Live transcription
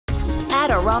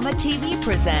Adorama TV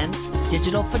presents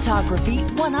Digital Photography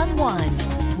One-on-One,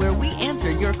 where we answer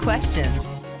your questions.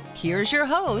 Here's your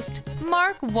host,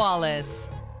 Mark Wallace.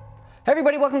 Hey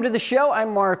everybody, welcome to the show.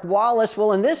 I'm Mark Wallace.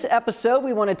 Well, in this episode,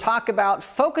 we want to talk about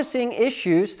focusing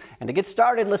issues. And to get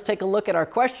started, let's take a look at our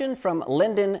question from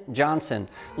Lyndon Johnson.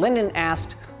 Lyndon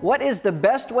asked, what is the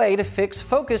best way to fix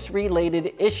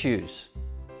focus-related issues?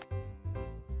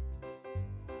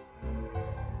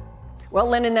 Well,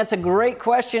 Lyndon, that's a great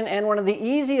question, and one of the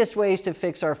easiest ways to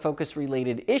fix our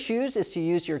focus-related issues is to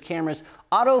use your camera's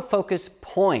autofocus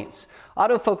points.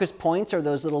 Autofocus points are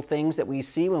those little things that we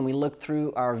see when we look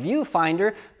through our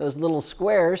viewfinder, those little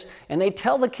squares, and they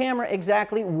tell the camera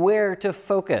exactly where to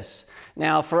focus.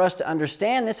 Now, for us to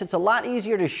understand this, it's a lot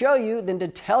easier to show you than to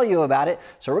tell you about it,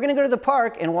 so we're going to go to the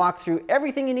park and walk through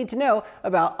everything you need to know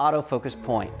about autofocus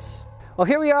points. Well,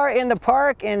 here we are in the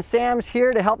park, and Sam's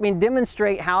here to help me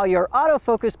demonstrate how your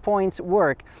autofocus points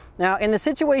work. Now, in the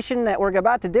situation that we're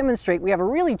about to demonstrate, we have a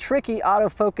really tricky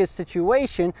autofocus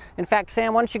situation. In fact,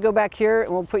 Sam, why don't you go back here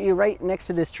and we'll put you right next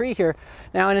to this tree here.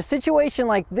 Now, in a situation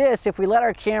like this, if we let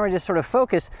our camera just sort of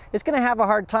focus, it's going to have a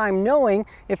hard time knowing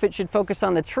if it should focus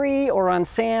on the tree or on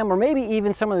Sam or maybe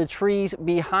even some of the trees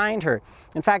behind her.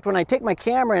 In fact, when I take my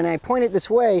camera and I point it this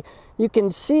way, you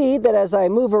can see that as I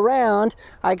move around,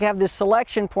 I have this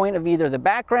selection point of either the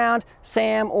background,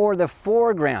 Sam, or the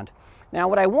foreground. Now,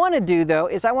 what I want to do, though,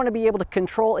 is I want to be able to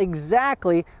control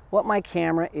exactly what my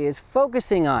camera is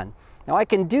focusing on. Now, I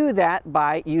can do that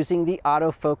by using the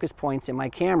autofocus points in my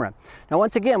camera. Now,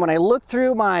 once again, when I look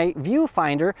through my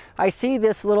viewfinder, I see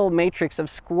this little matrix of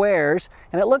squares,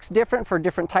 and it looks different for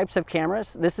different types of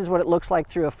cameras. This is what it looks like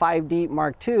through a 5D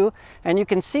Mark II, and you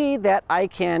can see that I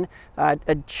can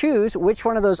choose which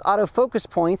one of those autofocus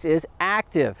points is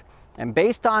active. And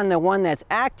based on the one that's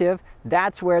active,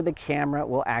 that's where the camera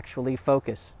will actually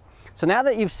focus. So now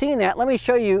that you've seen that, let me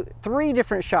show you three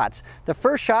different shots. The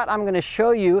first shot I'm going to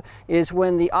show you is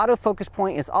when the autofocus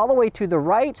point is all the way to the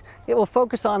right. It will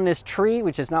focus on this tree,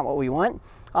 which is not what we want.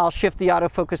 I'll shift the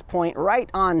autofocus point right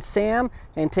on Sam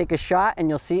and take a shot, and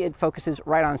you'll see it focuses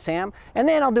right on Sam. And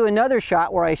then I'll do another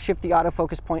shot where I shift the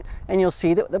autofocus point, and you'll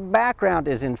see that the background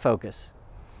is in focus.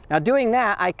 Now, doing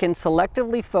that, I can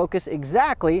selectively focus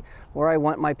exactly where I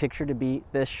want my picture to be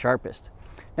the sharpest.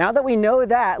 Now that we know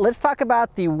that, let's talk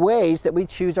about the ways that we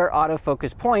choose our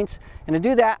autofocus points. And to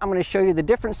do that, I'm going to show you the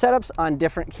different setups on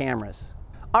different cameras.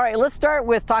 All right, let's start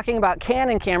with talking about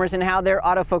Canon cameras and how their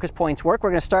autofocus points work. We're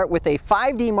going to start with a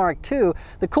 5D Mark II.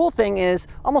 The cool thing is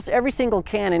almost every single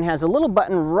Canon has a little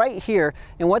button right here.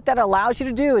 And what that allows you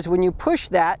to do is when you push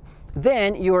that,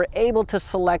 then you are able to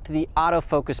select the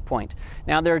autofocus point.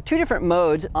 Now, there are two different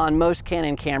modes on most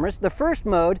Canon cameras. The first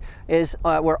mode is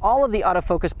where all of the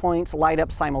autofocus points light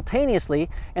up simultaneously,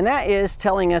 and that is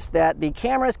telling us that the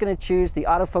camera is going to choose the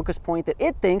autofocus point that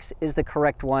it thinks is the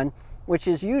correct one, which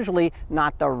is usually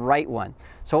not the right one.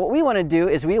 So what we want to do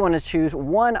is we want to choose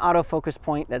one autofocus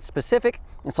point that's specific,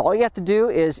 and so all you have to do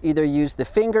is either use the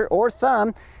finger or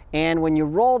thumb, and when you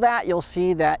roll that, you'll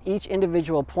see that each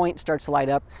individual point starts to light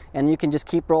up, and you can just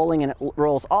keep rolling, and it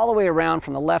rolls all the way around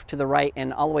from the left to the right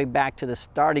and all the way back to the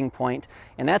starting point.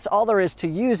 And that's all there is to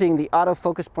using the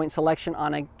autofocus point selection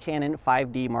on a Canon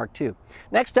 5D Mark II.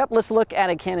 Next up, let's look at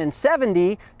a Canon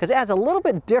 7D, because it has a little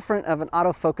bit different of an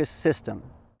autofocus system.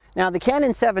 Now, the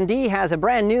Canon 7D has a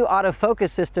brand new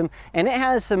autofocus system, and it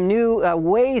has some new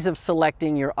ways of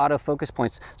selecting your autofocus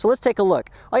points. So let's take a look.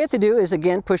 All you have to do is,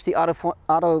 again, push the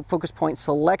autofocus point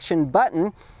selection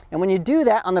button. And when you do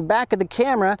that, on the back of the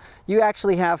camera, you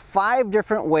actually have 5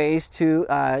 different ways to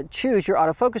choose your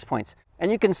autofocus points.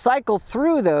 And you can cycle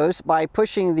through those by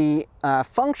pushing the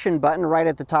function button right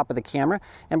at the top of the camera.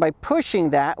 And by pushing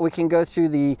that, we can go through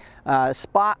the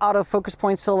spot autofocus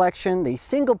point selection, the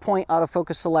single point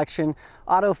autofocus selection,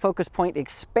 autofocus point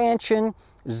expansion,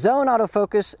 zone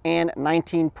autofocus, and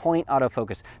 19-point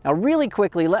autofocus. Now, really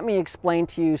quickly, let me explain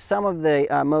to you some of the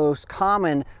most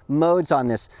common modes on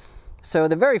this. So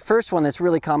the very first one that's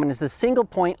really common is the single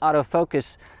point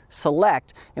autofocus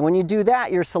select, and when you do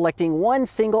that, you're selecting one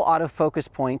single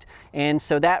autofocus point, and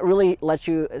so that really lets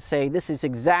you say, this is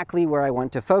exactly where I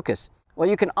want to focus. Well,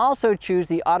 you can also choose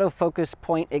the autofocus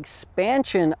point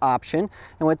expansion option,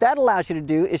 and what that allows you to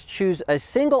do is choose a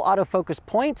single autofocus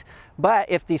point, but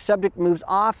if the subject moves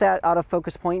off that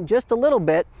autofocus point just a little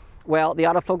bit, well, the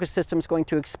autofocus system is going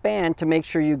to expand to make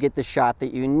sure you get the shot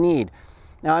that you need.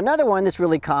 Now, another one that's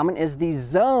really common is the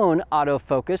zone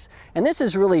autofocus, and this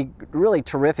is really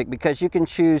terrific because you can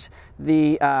choose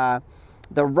the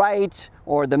the right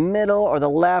or the middle or the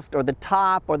left or the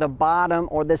top or the bottom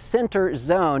or the center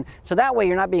zone. So that way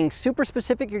you're not being super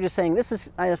specific, you're just saying this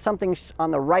is something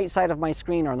on the right side of my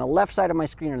screen or on the left side of my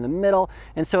screen or in the middle.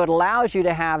 And so it allows you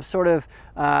to have sort of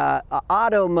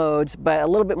auto modes, but a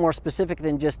little bit more specific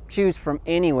than just choose from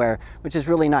anywhere, which is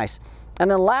really nice. And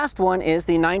the last one is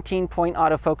the 19-point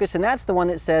autofocus, and that's the one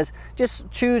that says just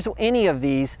choose any of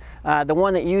these, the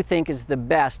one that you think is the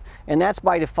best, and that's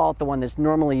by default the one that's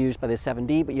normally used by the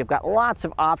 7D, but you've got lots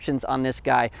of options on this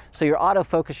guy, so your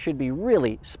autofocus should be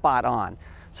really spot on.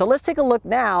 So let's take a look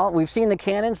now. We've seen the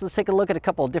Canons. Let's take a look at a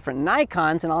couple of different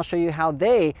Nikons, and I'll show you how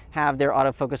they have their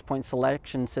autofocus point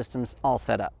selection systems all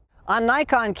set up. On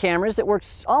Nikon cameras, it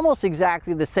works almost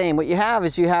exactly the same. What you have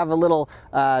is you have a little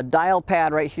dial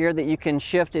pad right here that you can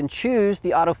shift and choose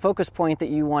the autofocus point that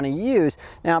you want to use.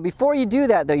 Now, before you do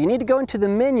that though, you need to go into the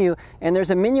menu, and there's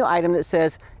a menu item that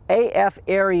says AF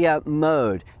area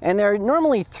mode. And there are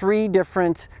normally 3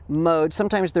 different modes,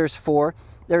 sometimes there's 4.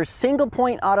 There's single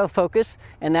point autofocus,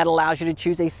 and that allows you to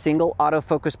choose a single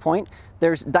autofocus point.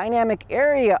 There's dynamic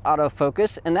area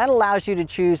autofocus, and that allows you to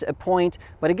choose a point,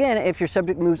 but again, if your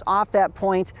subject moves off that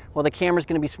point, well, the camera's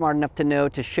gonna be smart enough to know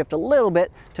to shift a little bit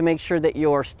to make sure that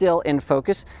you're still in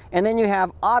focus. And then you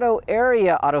have auto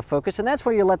area autofocus, and that's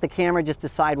where you let the camera just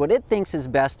decide what it thinks is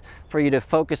best for you to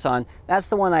focus on. That's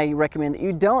the one I recommend that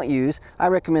you don't use. I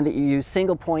recommend that you use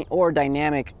single point or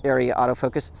dynamic area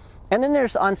autofocus. And then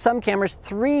there's, on some cameras,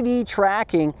 3D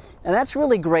tracking, and that's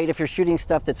really great if you're shooting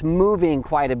stuff that's moving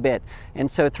quite a bit.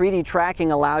 And so 3D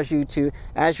tracking allows you to,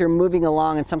 as you're moving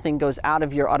along and something goes out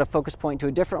of your autofocus point to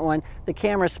a different one, the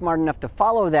camera's smart enough to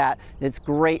follow that. It's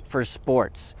great for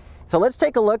sports. So let's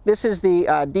take a look. This is the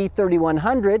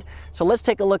D3100. So let's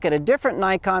take a look at a different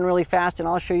Nikon really fast, and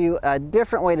I'll show you a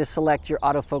different way to select your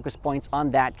autofocus points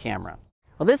on that camera.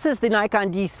 Well, this is the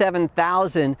Nikon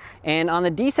D7000, and on the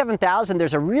D7000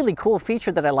 there's a really cool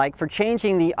feature that I like for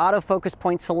changing the autofocus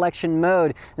point selection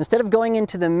mode. Instead of going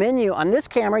into the menu on this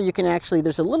camera, you can actually,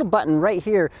 there's a little button right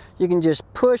here, you can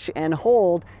just push and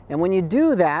hold, and when you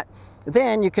do that,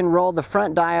 then you can roll the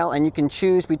front dial and you can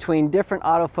choose between different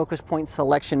autofocus point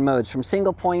selection modes, from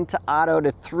single point to auto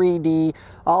to 3D,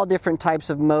 all different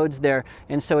types of modes there.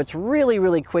 And so it's really,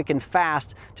 really quick and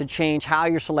fast to change how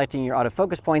you're selecting your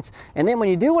autofocus points. And then when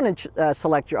you do want to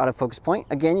select your autofocus point,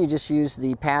 again, you just use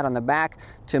the pad on the back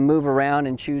to move around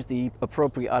and choose the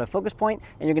appropriate autofocus point,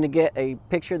 and you're going to get a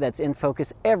picture that's in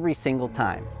focus every single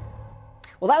time.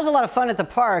 Well, that was a lot of fun at the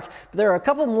park, but there are a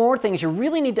couple more things you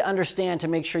really need to understand to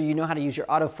make sure you know how to use your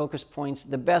autofocus points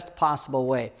the best possible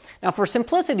way. Now, for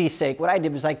simplicity's sake, what I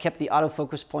did was I kept the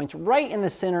autofocus points right in the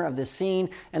center of the scene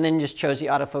and then just chose the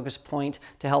autofocus point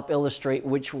to help illustrate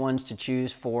which ones to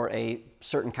choose for a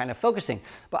certain kind of focusing.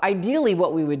 But ideally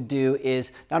what we would do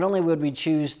is not only would we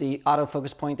choose the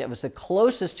autofocus point that was the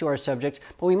closest to our subject,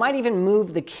 but we might even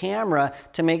move the camera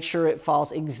to make sure it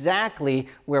falls exactly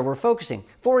where we're focusing.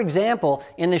 For example,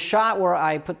 in the shot where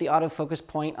I put the autofocus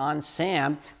point on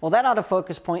Sam, well, that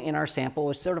autofocus point in our sample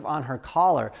was sort of on her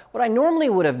collar. What I normally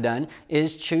would have done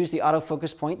is choose the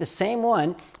autofocus point, the same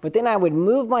one, but then I would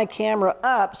move my camera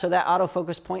up so that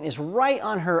autofocus point is right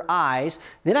on her eyes.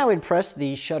 Then I would press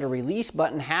the shutter release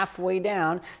button halfway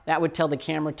down. That would tell the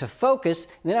camera to focus,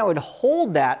 and then I would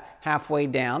hold that halfway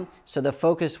down so the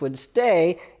focus would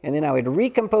stay, and then I would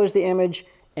recompose the image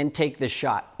and take the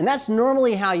shot. And that's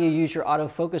normally how you use your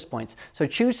autofocus points. So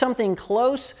choose something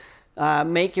close,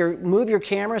 move your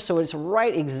camera so it's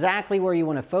right exactly where you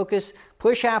want to focus,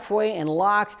 push halfway and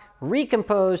lock,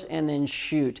 recompose, and then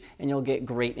shoot, and you'll get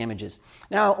great images.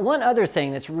 Now, one other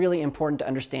thing that's really important to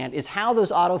understand is how those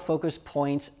autofocus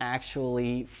points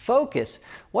actually focus.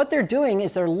 What they're doing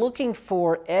is they're looking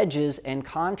for edges and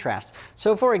contrast.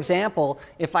 So for example,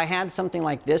 if I had something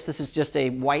like this is just a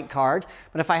white card,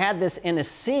 but if I had this in a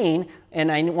scene and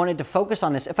I wanted to focus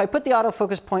on this, if I put the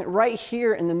autofocus point right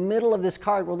here in the middle of this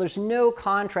card, well, there's no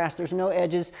contrast, there's no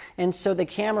edges, and so the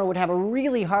camera would have a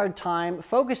really hard time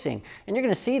focusing. And you're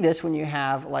going to see this when you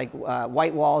have like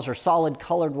white walls or solid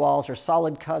colored walls or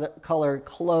solid color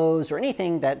clothes or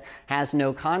anything that has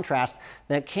no contrast.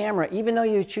 The camera, even though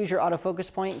you choose your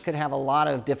autofocus point, could have a lot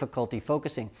of difficulty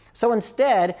focusing. So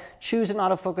instead, choose an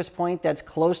autofocus point that's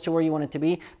close to where you want it to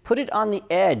be. Put it on the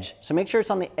edge. So make sure it's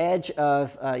on the edge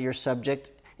of your subject,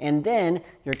 and then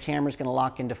your camera's going to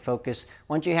lock into focus.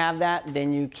 Once you have that,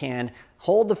 then you can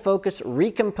hold the focus,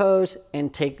 recompose,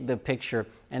 and take the picture.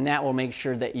 And that will make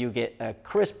sure that you get a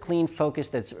crisp, clean focus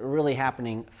that's really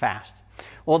happening fast.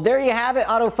 Well, there you have it,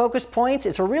 autofocus points.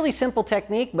 It's a really simple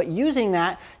technique, but using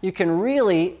that, you can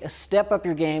really step up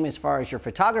your game as far as your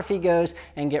photography goes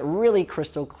and get really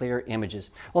crystal clear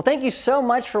images. Well, thank you so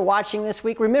much for watching this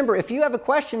week. Remember, if you have a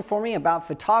question for me about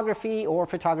photography or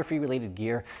photography-related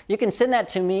gear, you can send that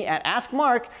to me at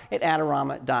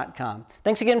AskMark@Adorama.com.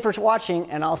 Thanks again for watching,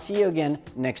 and I'll see you again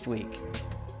next week.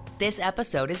 This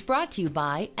episode is brought to you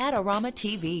by Adorama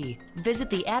TV.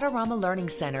 Visit the Adorama Learning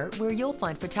Center where you'll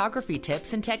find photography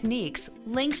tips and techniques,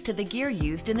 links to the gear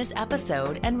used in this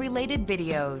episode, and related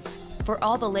videos. For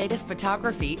all the latest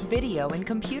photography, video, and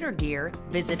computer gear,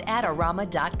 visit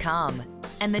Adorama.com.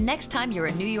 And the next time you're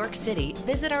in New York City,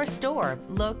 visit our store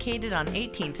located on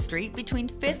 18th Street between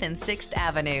 5th and 6th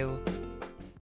Avenue.